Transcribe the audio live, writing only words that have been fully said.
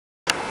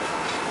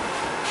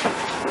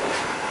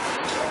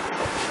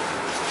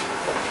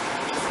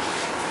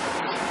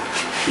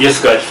Yes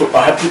guys, so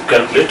I have to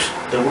calculate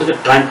then what is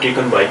the time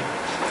taken by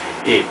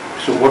A.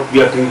 So what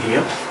we are doing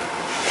here,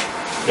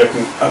 let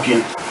me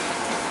again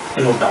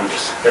note down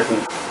this. Let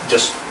me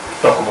just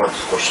talk about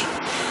this question.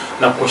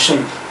 Now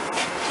question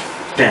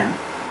 10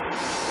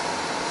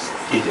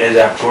 is, as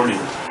I have told you,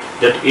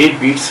 that A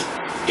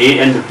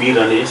and B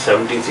run a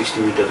 1760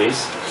 meter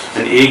race,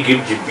 and A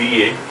gives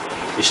B a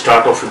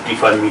start of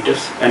 55 meters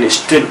and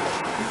still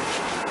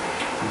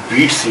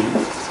beats him.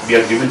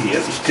 We are given here,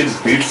 still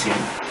beats him.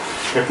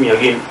 Let me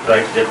again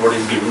write that what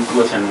is given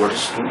to us and what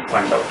is to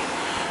find out.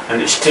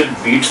 And still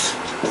beats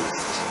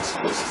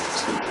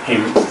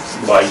him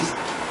by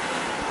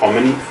how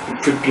many?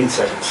 15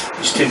 seconds.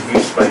 Still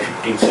beats by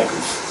 15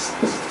 seconds.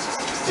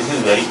 This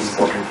is very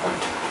important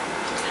point.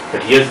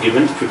 That he has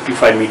given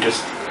 55 meters.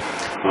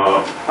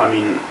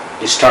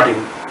 Starting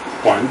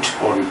point,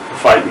 or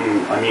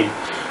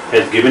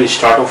has given a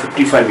start of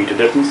 55 meters.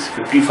 That means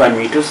 55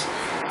 meters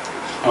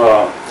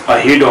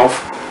ahead of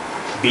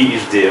B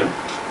is there.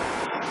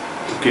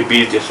 Okay,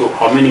 B is there. So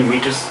how many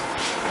meters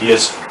he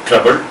has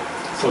traveled?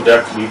 So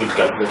that we will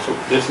calculate. So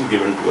this is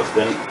given to us.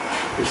 Then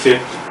it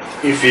said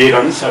if A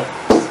runs up,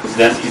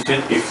 then it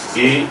said if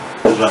A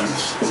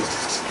runs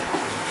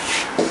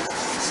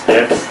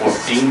at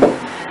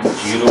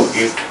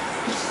 1408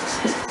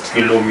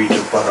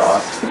 kilometer per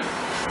hour,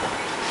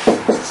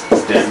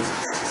 then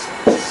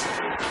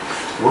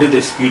what is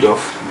the speed of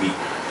B?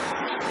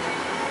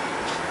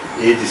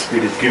 A, the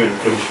speed is given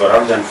kilometer per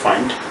hour.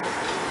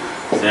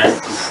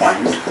 Then to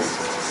find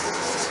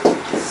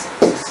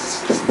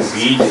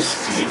B, the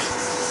speed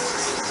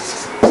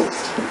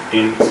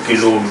in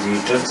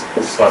kilometer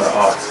per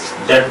hour,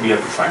 that we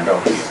have to find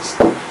out here.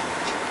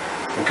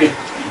 Okay,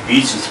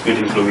 B's speed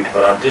in kilometer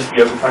per hour, this we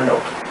have to find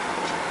out.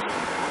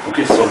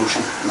 Okay,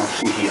 solution. Now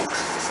see here.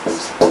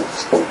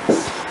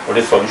 What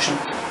is solution?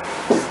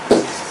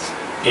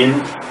 In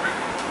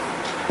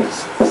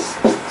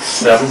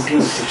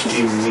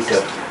 1760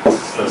 meter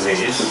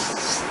race,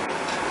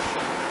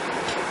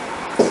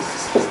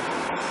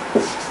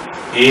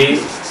 A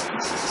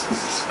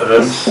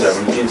runs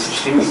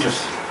 1760 meters,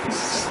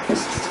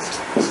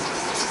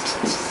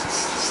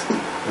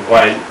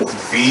 while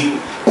B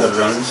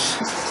runs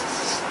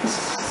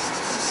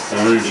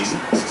only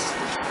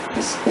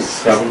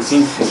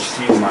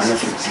 1760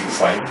 minus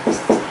 55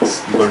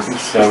 equal to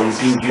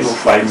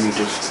 1705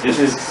 meters. This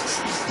is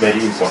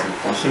very important.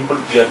 For simple,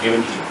 we are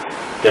given here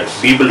that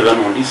B will run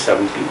only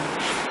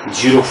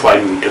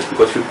 1705 meters,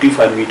 because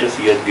 55 meters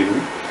he has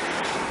given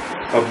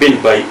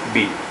been by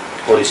B,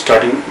 or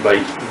starting by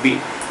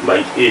B, by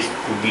A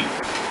to B.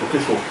 Okay,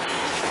 so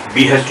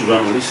B has to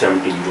run only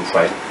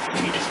 1705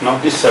 meters. Now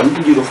this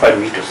 1705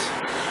 meters,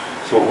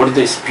 so what is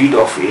the speed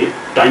of A?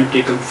 Time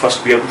taken,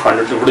 first we have to find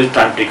out what is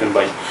time taken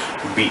by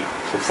B.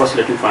 So first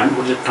let me find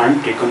what is the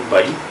time taken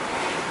by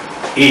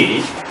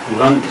A to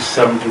run this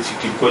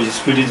 1760, because the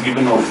speed is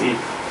given of A.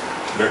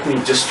 Let me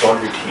just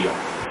solve it here.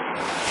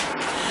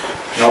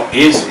 Now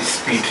A's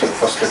speed,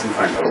 first let me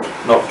find out.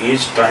 Now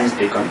A's time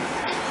taken,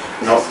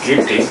 now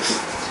A takes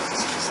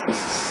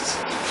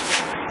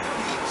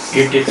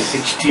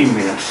 60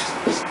 minutes.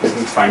 Let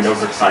me find out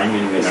the time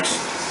in minutes.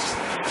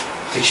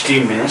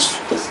 60 minutes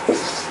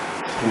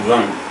to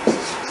run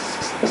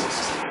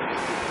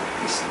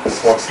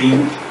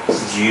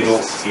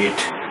 1408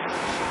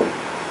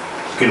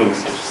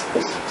 kilometers.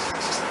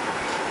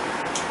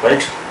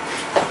 Right?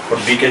 But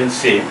we can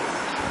say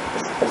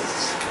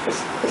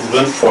to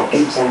run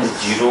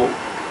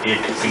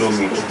 14.08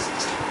 kilometers,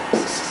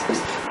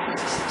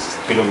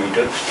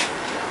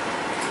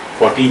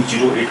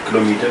 1408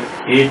 kilometers,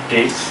 it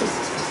takes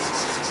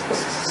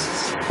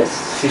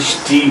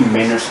 60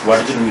 minutes. What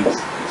does it mean?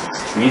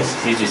 Means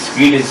his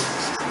speed is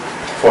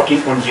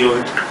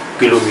 14.08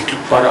 kilometers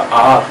per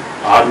hour.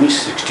 Hour means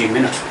 60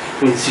 minutes.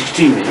 So in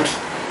 60 minutes,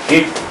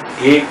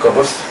 A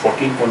covers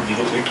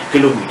 14.08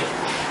 kilometers.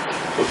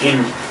 So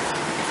in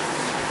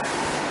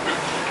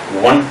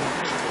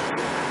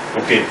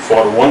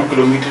for 1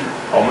 kilometer,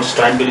 how much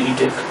time will he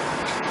take?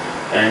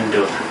 And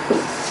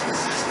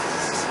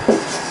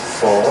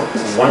for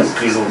 1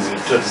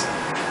 kilometer,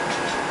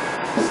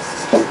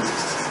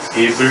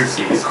 A will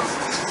take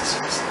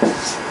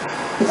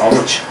how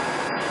much?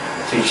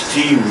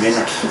 60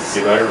 minutes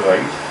divided by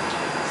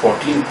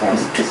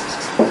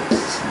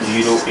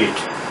 14.08.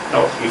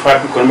 Now if I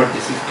have to convert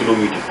this in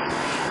kilometer,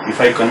 if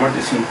I convert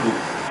this into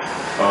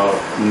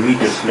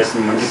meters, let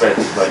me multiply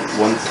this by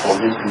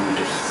 1000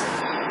 meters.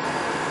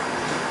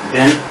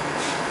 Then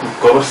to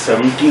cover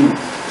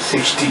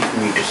 1760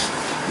 meters,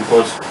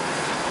 because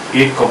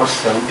A covers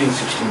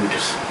 1760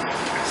 meters,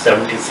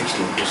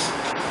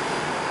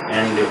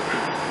 and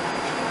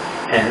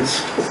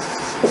hence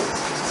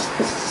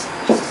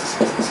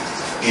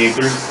A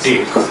will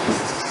take to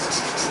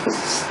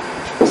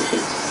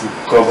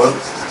cover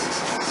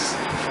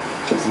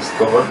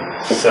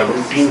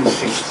 1760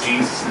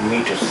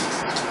 meters.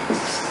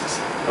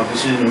 Now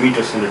this is in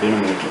meters in the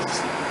denominator.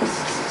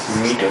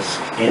 Meters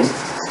in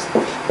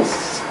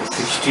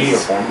 60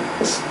 upon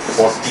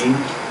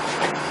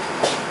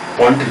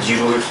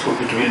 14.08, so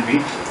it will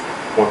be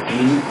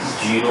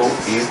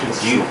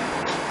 14080.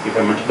 If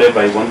I multiply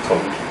by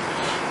 1000,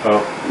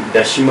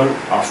 decimal,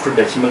 after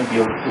decimal we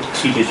have to put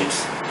 3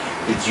 digits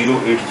with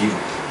 080,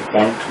 the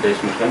point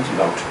decimal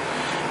cancel out,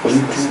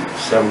 into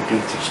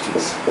 1760.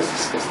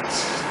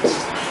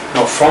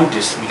 Now from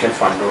this we can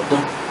find out the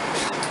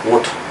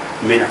what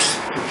minutes.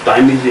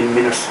 Time is in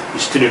minutes,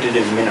 still it is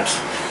in minutes,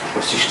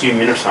 but 60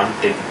 minutes I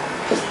have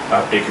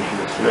taken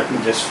here. So let me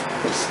just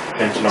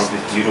cancel out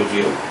this 00.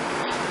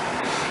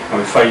 Now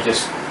if I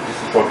just, this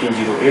is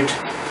 1408.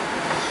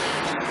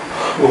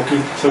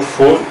 Okay, so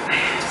 4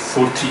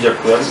 3 are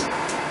 12,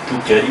 2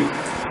 carry,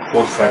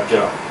 4 5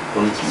 are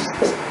 20,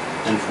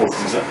 and 4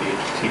 2 are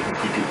 8,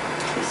 352.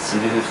 And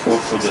this is 4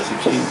 4 are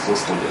 16, 4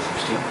 4 are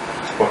 16,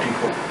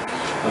 44.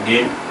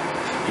 Again,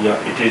 yeah,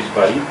 it is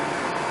by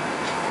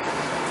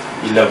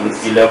 11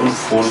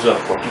 4s are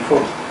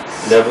 44,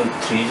 11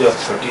 3s are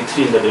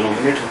 33 in the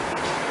denominator,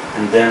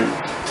 and then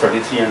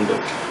 33 and 2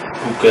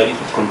 carry,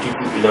 so 22,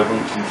 11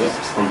 2s are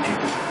 22,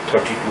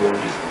 32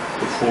 only,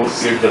 so 4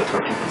 8s are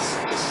 32.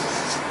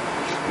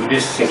 It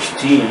is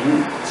 60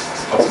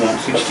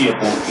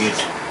 upon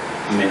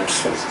 8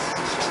 minutes.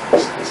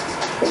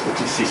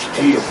 Okay,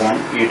 60 upon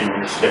 8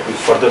 minutes. Let me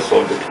further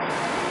solve it.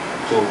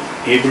 So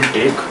A will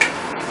take,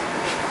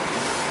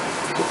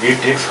 so A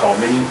takes how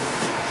many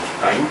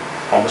time?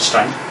 How much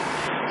time?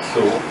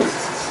 So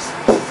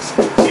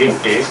A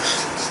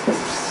takes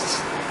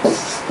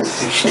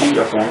 60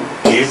 upon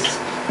 8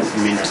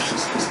 minutes.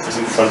 Let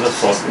me further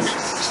solve it.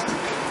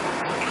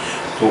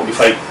 So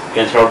if I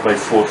cancel out by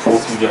 4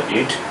 2 are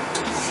 8,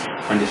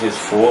 and this is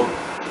 4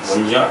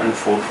 1 ja and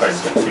 4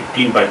 5 ja,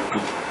 15 by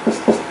 2.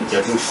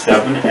 That means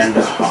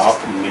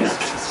 7.5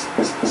 minutes.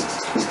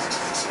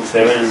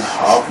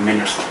 7.5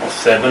 minutes, or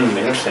 7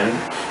 minutes and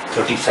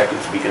 30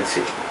 seconds we can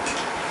say.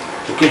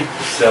 Okay,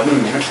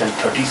 7 minutes and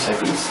 30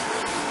 seconds,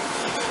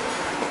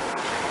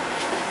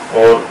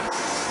 or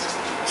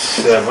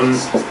 7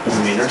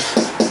 minutes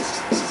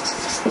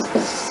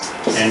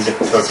and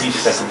 30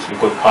 seconds,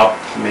 because half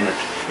minute,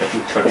 that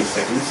means 30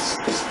 seconds.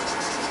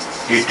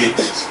 It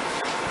takes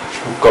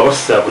to cover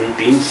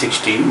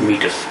 1760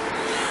 meters.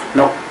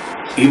 Now,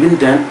 even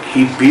then,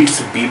 he beats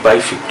B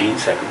by 15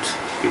 seconds.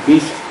 It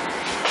means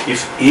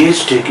if A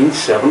is taking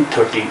 7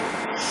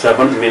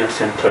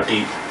 minutes and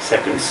 30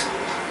 seconds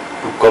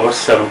to cover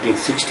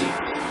 1760,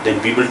 then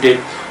B will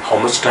take how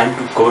much time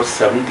to cover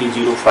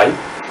 1705?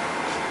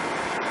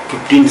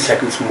 15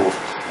 seconds more.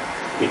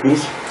 It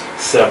means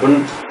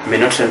 7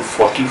 minutes and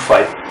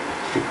 45,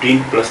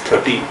 15 plus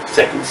 30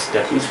 seconds,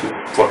 that means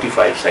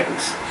 45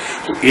 seconds.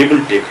 So A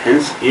will take,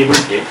 hence A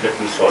will take, let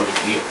me solve it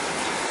here.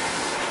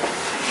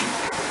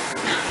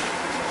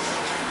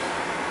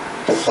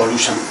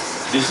 Solution.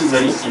 This is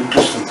very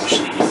interesting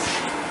question here.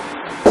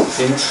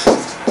 Since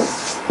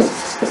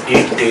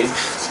A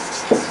takes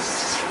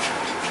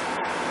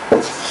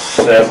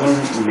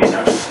 7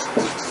 minutes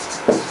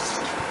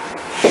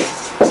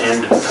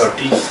and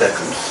 30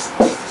 seconds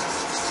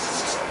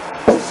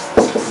to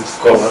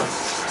cover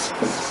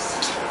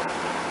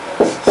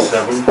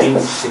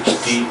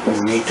 1760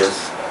 meters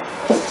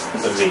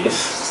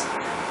race,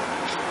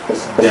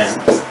 then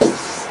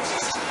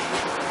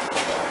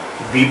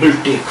we will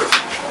take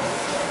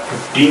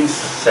 15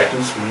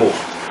 seconds more.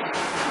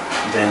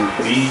 Then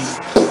we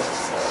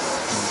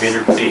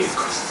will take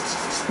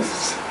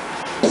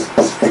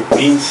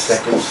 15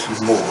 seconds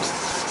more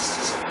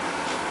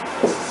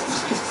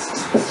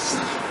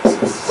to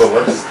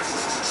cover,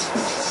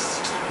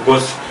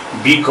 because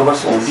B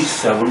covers only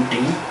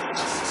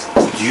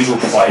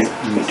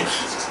 1705 meters.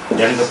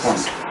 That is the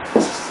point.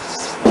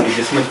 Only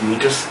this much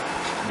meters.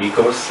 B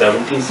covers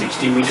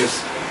 1760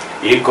 meters.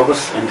 A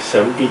covers, and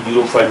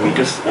 1705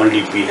 meters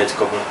only B has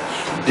covered.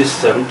 This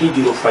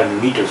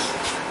 1705 meters,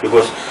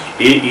 because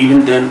A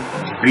even then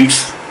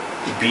beats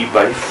B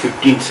by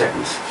 15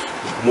 seconds.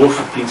 More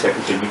 15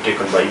 seconds will be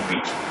taken by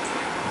B.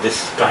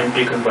 This time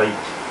taken by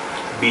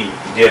B,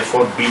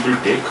 therefore B will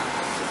take,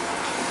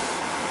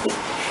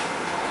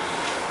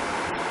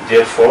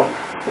 therefore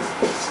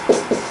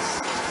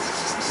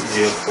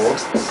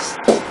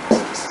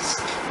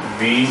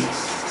B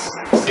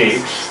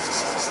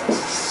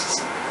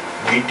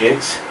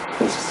takes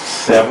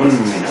 7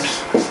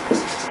 minutes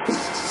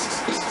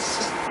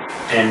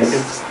and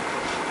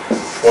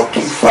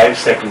 45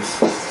 seconds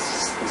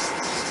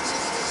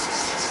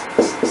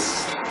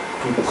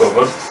to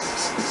cover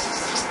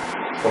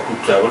or to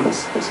travel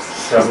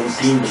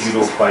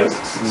 1705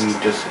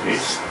 meters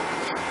race,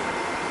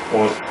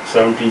 or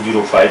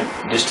 1705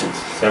 distance,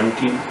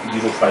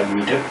 1705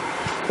 meter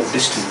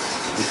distance.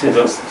 This is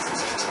the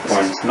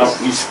point. Now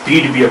in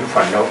speed we have to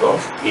find out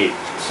of A.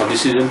 So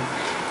this is in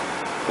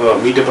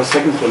meter per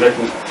second. So let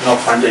me now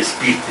find the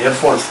speed.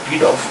 Therefore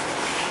speed of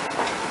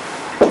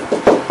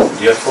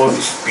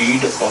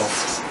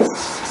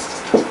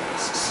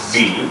B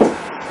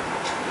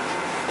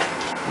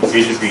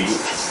will be,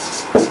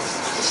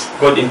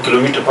 because in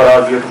kilometer per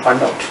hour we have to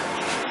find out,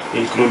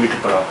 in kilometer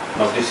per hour.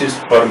 Now this is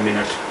per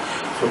minute,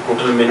 so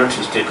total minutes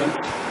is taken.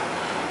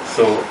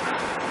 So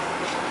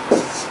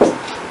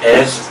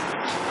as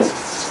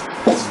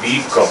B B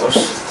covers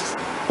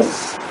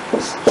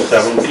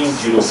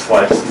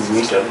 1705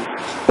 meter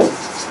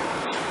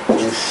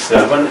in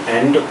 7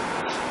 and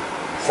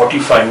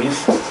 45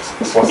 means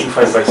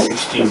 45 by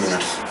 16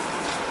 minutes.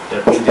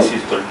 That means this is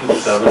equal to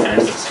 7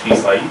 and 3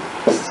 by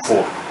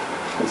 4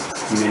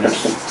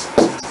 minutes.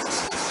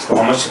 So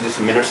how much this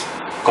minutes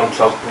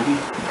comes out to be?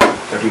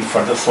 That we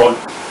further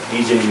solve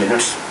these in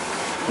minutes.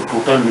 So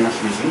total minutes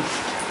will be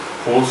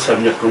 4,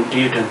 7 are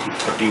 28 and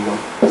 31.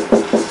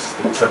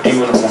 So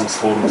 31 upon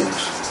 4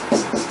 minutes.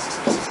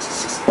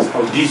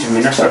 Now these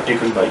minutes are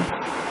taken by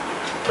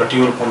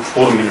 31 upon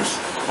 4 minutes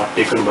are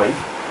taken by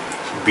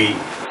B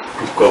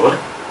to cover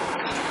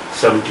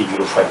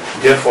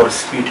 1705. Therefore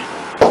speed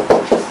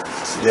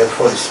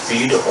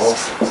of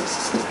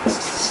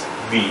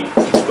B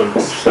is equal to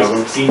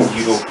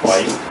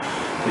 1705.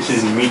 This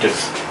is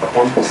meters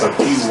upon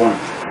 31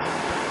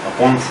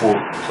 upon 4.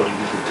 Sorry,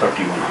 this is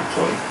 31. I'm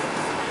sorry.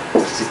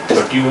 This is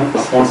 31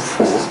 upon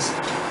 4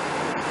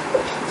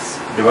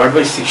 divided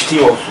by 60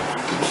 also.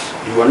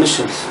 You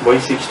understand why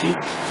 60?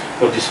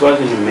 So this was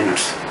in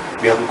minutes.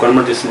 We have to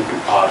convert this into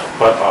hour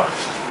per hour,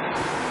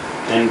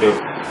 and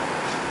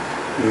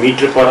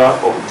meter per hour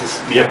of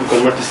this we have to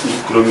convert this into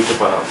kilometer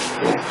per hour.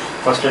 So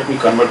first let me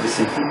convert this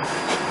into,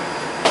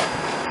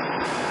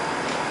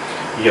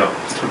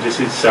 so this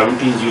is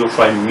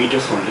 1705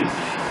 meters only.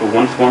 So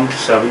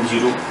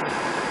 1.70,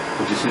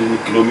 so this is in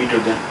kilometer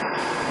then.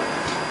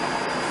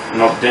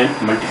 Now then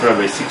multiply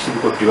by 60,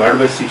 because divided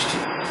by 60,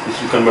 this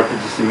we converted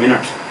this in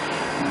minutes.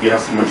 We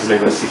have to multiply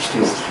by 60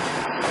 also.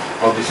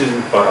 Now this is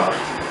in per hour.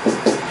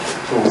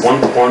 So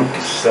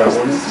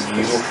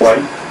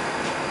 1.705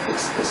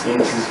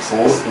 into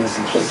 4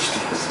 into 60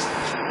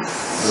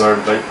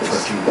 divided by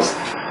 31.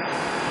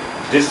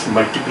 This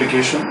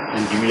multiplication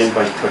and division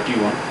by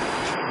 31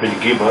 will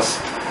give us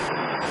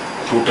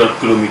total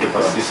kilometer per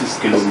hour. This is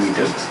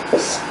kilometer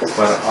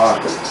per hour.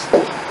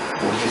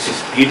 So this is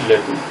speed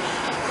level.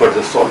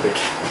 Further solve it.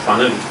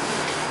 Finally,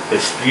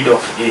 the speed of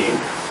A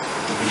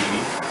will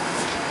be,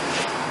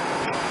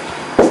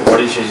 what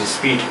is his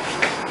speed?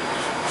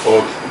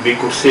 Or we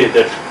could say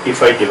that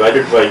if I divide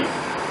it by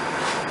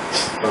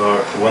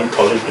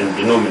 1000 in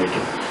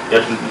denominator,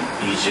 that will be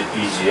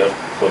easier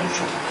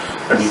solution.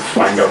 Let me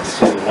find out.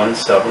 This is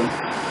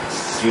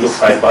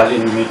 1705 bar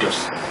in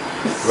meters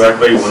divided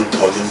by 1000.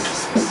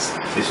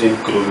 This is in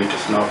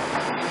kilometers now.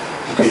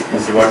 Okay,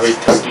 and divide by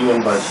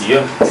 31 by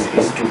here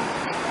into,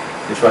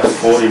 this was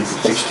 4 into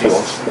 60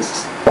 also.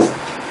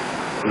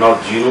 Now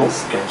 0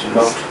 cancel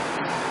out.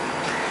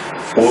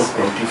 4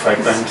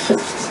 25 times.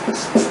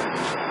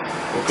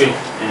 Okay,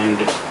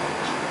 and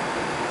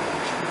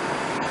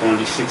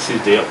only 6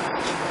 is there.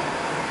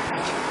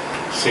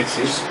 6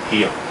 is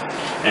here,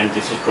 and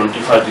this is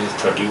 25. This is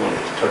 31.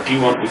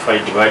 31. If I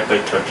divide by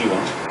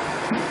 31,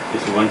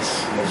 this is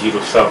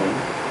 107.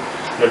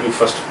 Let me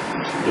first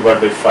divide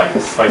by 5.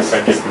 5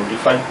 5 is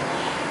 25,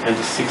 and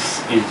the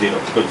 6 is there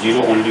because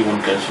 0 only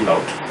one cancel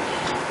out,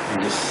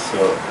 and this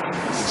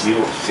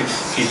 0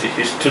 6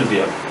 is still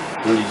there.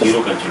 Only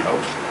 0 cancelled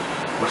out,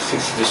 but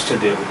 6 is still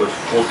there because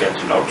 4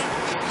 cancelled out.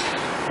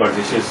 But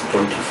this is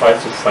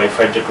 25, so 5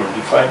 5 is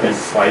 25, and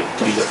 5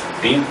 3 is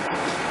 15.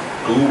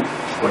 2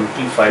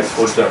 25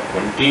 4 is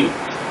 20,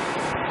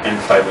 and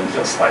 5 1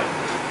 is 5.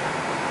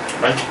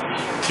 Right?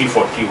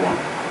 341.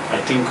 I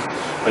think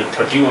by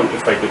 31,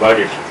 if I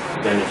divide it,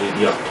 then it is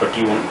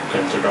 31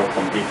 cancelled out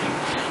completely.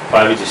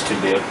 5 is still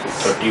there.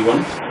 So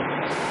 31,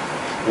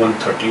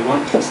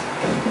 131,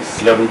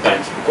 11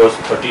 times, because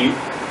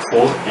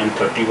 34 and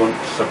 31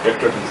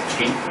 subtracted is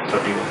 3,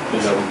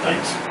 31, 11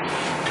 times.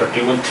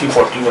 31,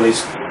 341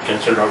 is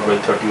cancelled out by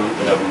 31,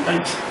 11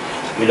 times.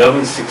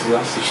 11 6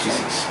 is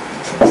 66.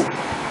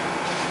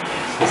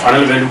 The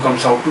final value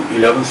comes out to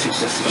 11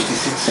 6 is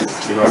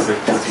 66 divided by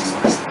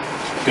 31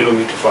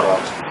 kilometer per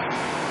hour.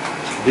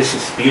 This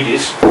speed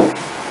is,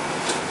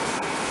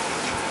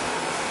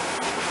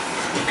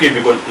 okay,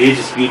 because age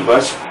speed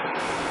was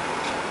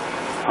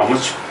how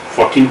much?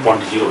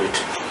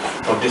 14.08.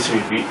 Now this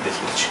will be this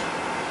much.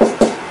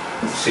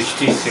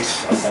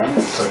 66 upon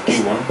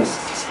 31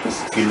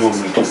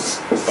 kilometers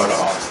per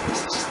hour.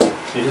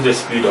 This is the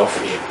speed of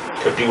A.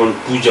 31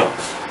 puja.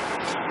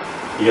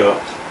 Here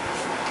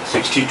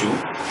 62.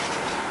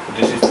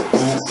 This is 2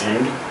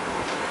 and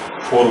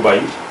 4 by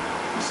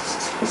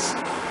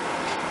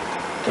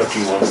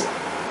 31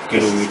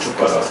 kilometer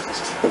per hour.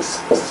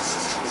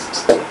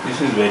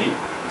 This is very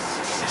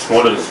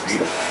smaller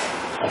speed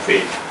of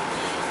A.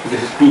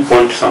 This is 2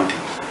 point something.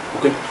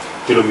 Okay,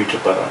 kilometer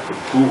per hour. So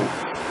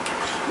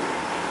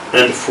 2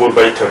 and 4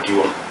 by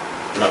 31.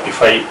 Now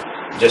if I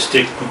just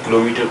take 2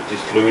 kilometer,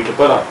 this kilometer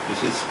per hour,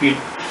 this is speed.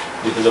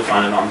 This is the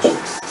final answer.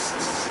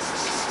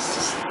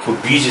 So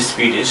B's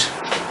speed is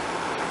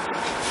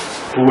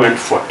 2 and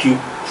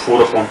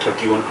 44 upon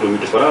 31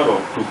 kilometer per hour,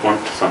 or 2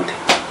 point something.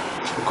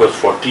 Because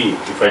 40,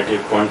 if I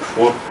take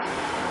 0.4,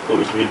 so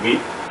it will be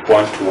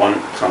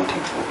 0.1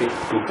 something. Okay,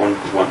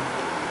 2.1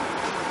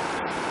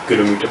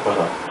 kilometer per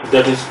hour. So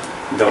that is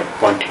the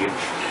point here.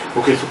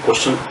 Okay, so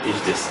question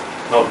is this.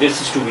 Now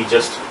this is to be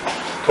just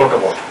thought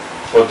about.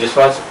 So this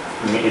was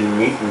in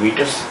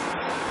meters,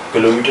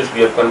 kilometers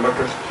we have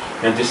converted,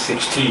 and this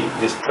 60,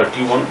 this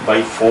 31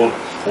 by 4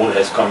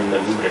 has come in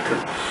the numerator.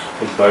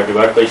 So by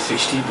divide by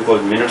 60,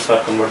 because minutes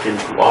are converted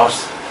into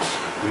hours,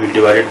 we will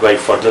divide it by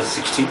further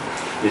 60.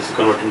 This is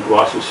converted into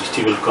hours, so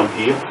 60 will come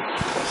here.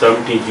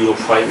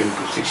 1705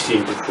 into 60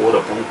 into 4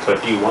 upon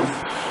 31,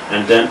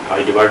 and then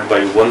I divide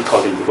by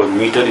 1000 because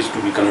meter is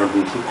to be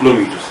converted into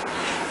kilometers.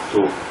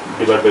 So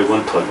divide by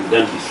 1000,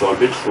 then we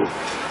solve it. So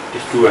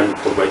this 2 and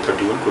 4 by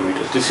 31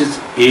 kilometers. This is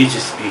beach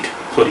speed.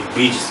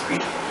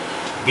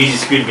 Beach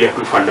speed we have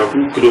to find out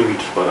in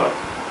kilometers per hour.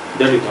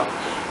 That is the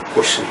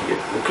question here.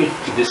 Okay,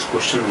 this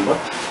question number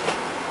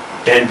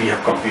 10 we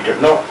have completed.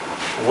 Now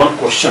one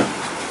question,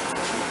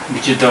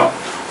 which is the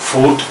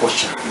fourth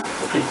question.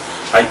 Okay,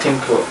 I think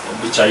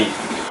which I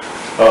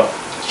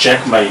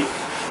check my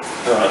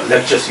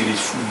lecture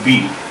series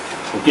B,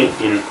 okay,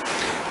 in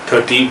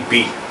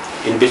 30B,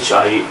 in which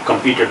I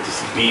completed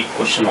this B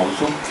question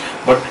also.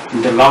 But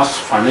in the last,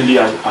 finally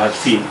I have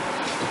seen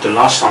that the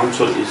last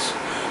answer is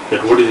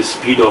that what is the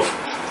speed of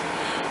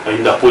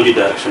in the opposite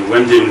direction,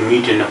 when they will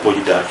meet in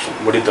opposite direction.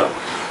 What is the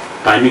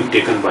timing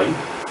taken by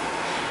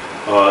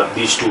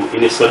these two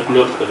in a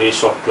circular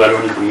race of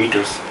 1200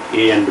 meters?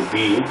 A and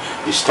B,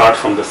 we start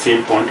from the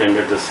same point and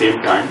at the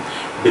same time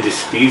with the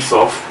speeds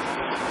of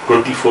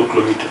 27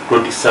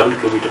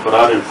 km per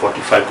hour and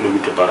 45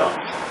 km per hour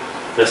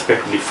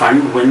respectively.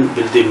 Find when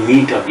will they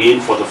meet again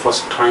for the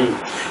first time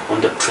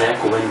on the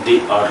track when they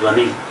are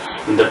running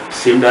in the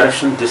same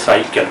direction. This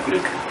I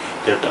calculated,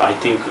 that I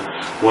think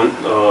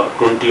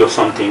 20 or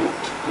something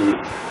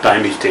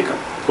time is taken,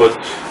 because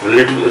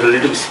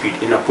relative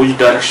speed in opposite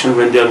direction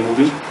when they are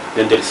moving,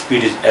 then their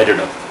speed is added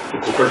up. The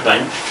total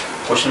time,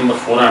 question number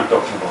 4 I am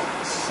talking about.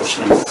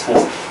 Question number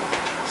 4,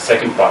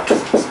 second part.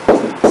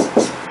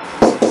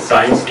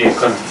 Time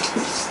taken.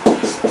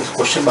 This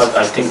question, but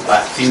I think I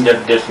have seen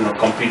that there's no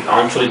complete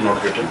answer is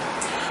not written.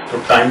 So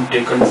time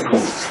taken to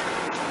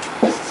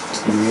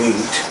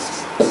meet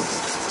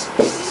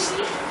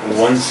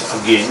once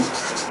again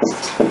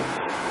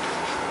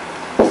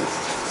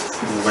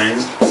when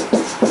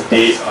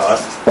they are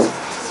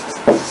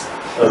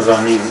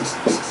running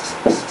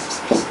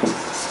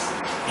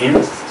in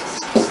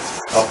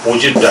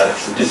opposite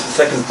direction. This is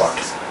second part.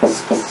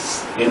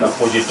 In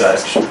opposite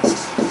direction,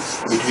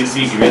 it will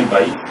be given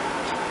by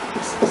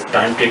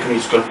time taken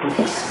is equal to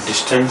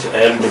distance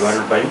L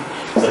divided by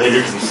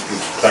relative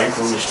speed. Trying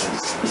to understand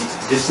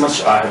this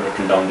much I have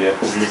written down there.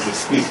 Relative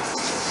speed.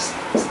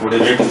 What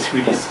relative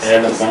speed is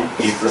L upon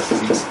A plus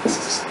B.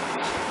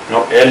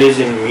 Now L is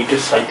in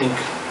meters, I think.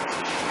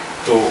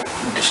 So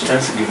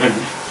distance given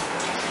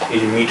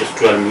in meters,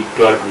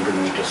 1200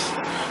 meters.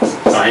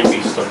 Time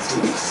is equal to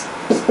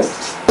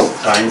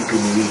time to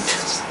meet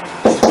is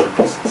equal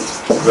to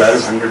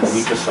 1200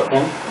 meters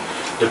upon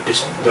the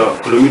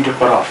kilometer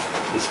per hour.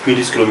 The speed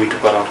is kilometer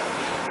per hour.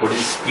 What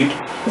is speed?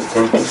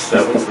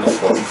 27 plus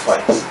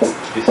 45.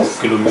 This is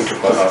kilometer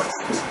per hour.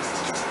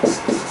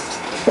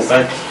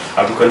 Right?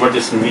 I have to convert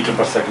this in meter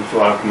per second,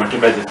 so I have to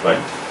multiply this by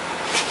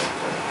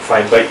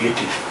 5 by 80.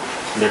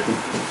 Let me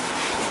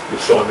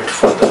solve it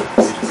further.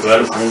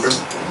 1200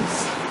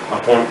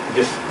 upon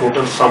this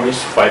total sum is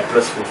 5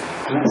 plus 4,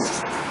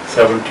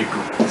 72.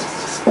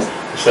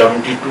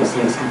 72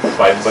 into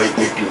 5 by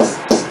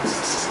 18.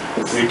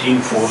 18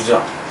 4s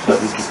are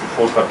 72,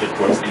 4 factor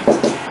 20,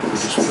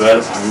 which is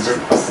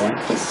 1200 upon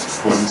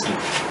 20.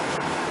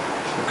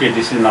 Okay,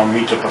 this is now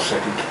meter per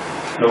second.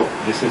 No,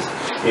 this is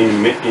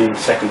in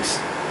seconds.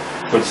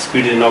 So the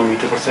speed is now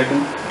meter per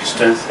second,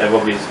 distance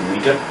above is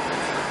meter.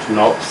 So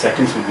now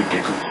seconds will be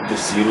taken.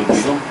 This 0,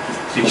 0,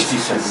 60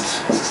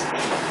 seconds.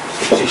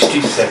 So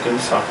 60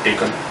 seconds are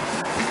taken.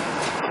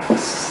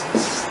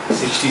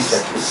 60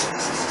 seconds.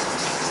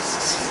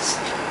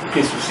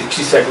 Okay, so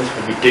 60 seconds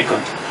will be taken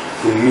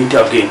to meet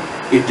again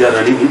if they are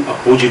running in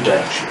opposite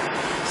direction.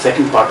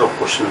 Second part of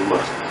question number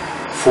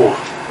 4.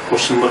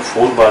 Question number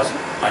 4 was,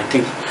 I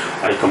think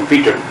I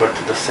completed, but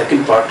the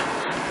second part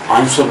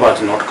answer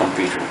was not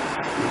completed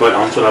because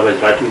answer I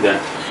was writing,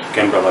 then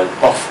camera was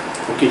off.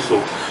 Okay,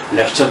 so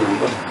lecture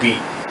number B,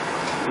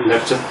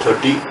 lecture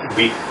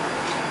 30B,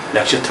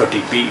 lecture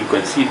 30B, you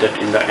can see that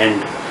in the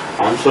end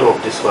answer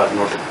of this was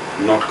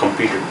not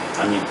completed.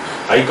 I mean,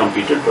 I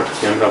completed, but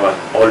camera was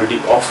already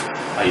off.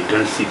 I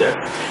didn't see that.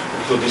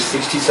 So this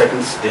 60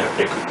 seconds they have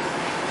taken.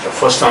 The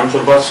first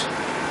answer was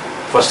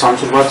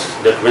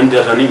that when they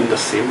are running in the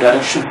same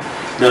direction,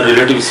 the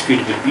relative speed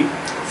will be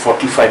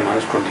 45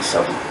 minus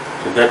 27.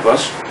 So that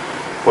was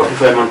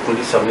 45 minus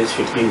 27 is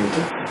 15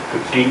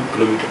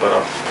 kilometer per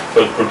hour.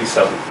 Well,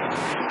 27.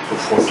 So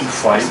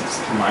 45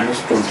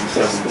 minus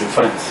 27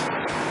 difference.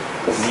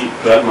 The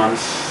 12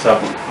 minus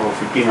 7 or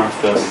 15 minus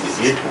 12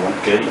 is 8. One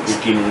carry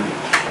 18 only.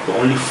 So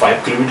only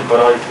 5 kilometer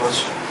per hour it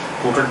was.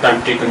 Total time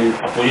taken in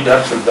opposite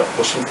direction. The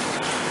question,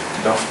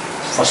 the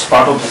first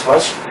part of this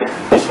was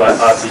which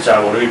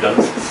I have already done.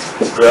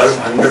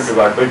 1200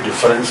 divided by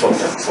difference of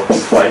them.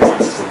 45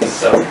 minus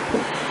 27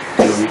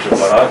 kilometer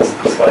per hour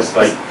into 5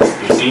 by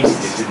 18.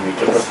 This is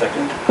meter per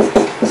second.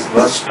 This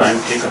was time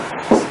taken.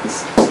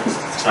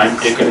 time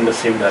taken in the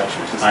same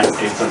direction, time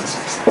taken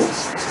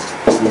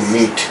to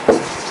meet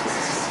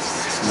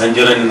when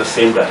they run in the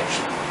same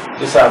direction.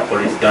 This I have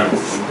already done.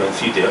 You can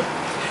see there.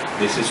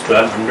 This is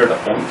 1200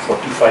 upon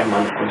 45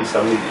 minus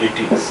 27 is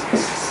 18.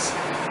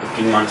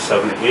 15 minus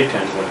 7 is 8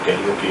 and 1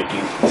 carry out 18.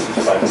 This is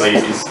 5 by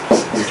 18.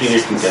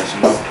 18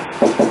 cancel out.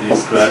 This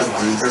is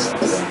 1200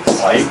 upon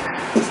 5.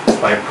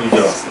 5 to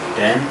the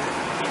 10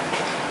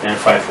 and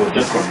 5 for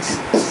the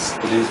 20.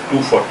 So this is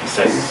 240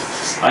 seconds.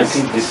 I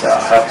think this I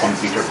have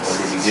completed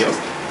already there.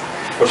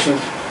 Question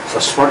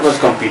first part was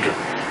completed.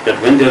 That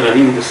when they are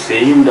running in the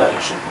same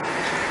direction,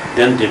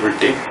 then they will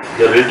take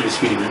the relative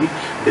speed will be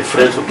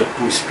difference of the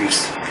two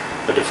speeds.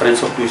 The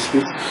difference of two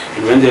speeds,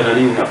 and when they are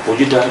running in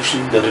opposite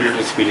direction, the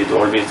relative speed is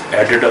always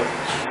added up.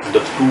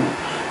 The two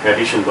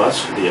addition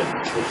was there.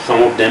 So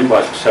some of them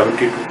was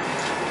 72.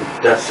 So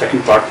that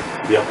second part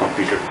we have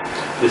completed.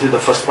 This is the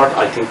first part.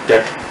 I think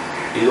that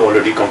is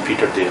already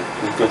completed there.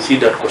 You can see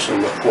that question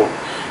number 4,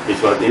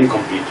 which was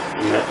incomplete.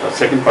 The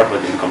second part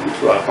was incomplete,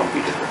 so I have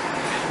completed it.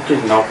 Okay,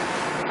 now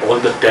all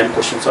the 10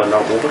 questions are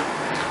now over.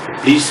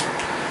 Please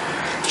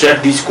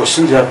check these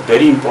questions. They are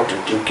very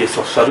important in case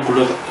of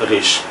circular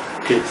race.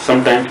 Okay,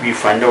 sometimes we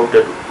find out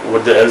that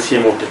what the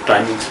LCM of the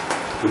timings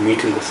to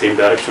meet in the same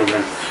direction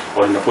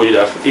or in the opposite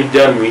direction. If they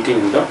are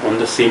meeting on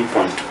the same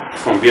point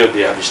from where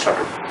they have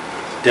started,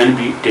 then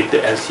we take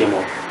the LCM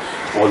of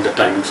all the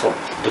timings of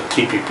the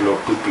 3 people or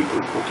 2 people.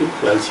 Okay,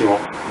 so LCM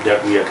of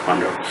that we have to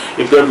find out.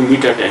 If they are to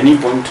meet at any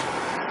point,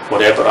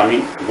 whatever, I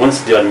mean,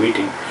 once they are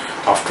meeting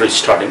after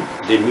starting,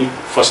 they meet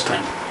first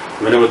time.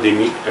 Whenever they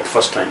meet at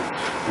first time,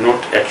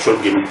 not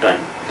actual given time,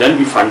 then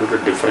we find out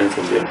the difference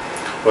of their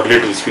or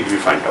relative speed we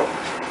find out.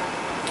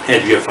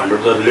 And we have found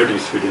out the relative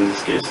speed in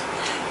this case.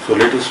 So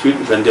relative speed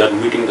when they are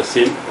meeting the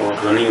same or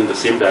running in the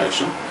same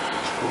direction,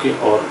 okay,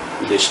 or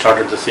they start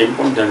at the same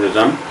point, then they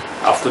run.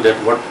 After that,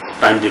 what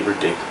time they will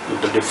take?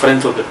 The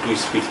difference of the two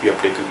speeds we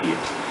have taken here.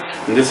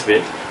 In this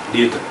way,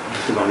 this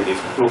is only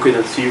difference. Okay,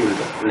 then see you in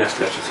the next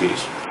lecture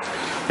series.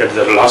 That is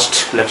the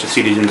last lecture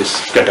series in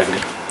this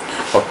category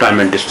of time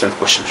and distance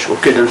questions.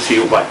 Okay, then see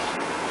you. Bye.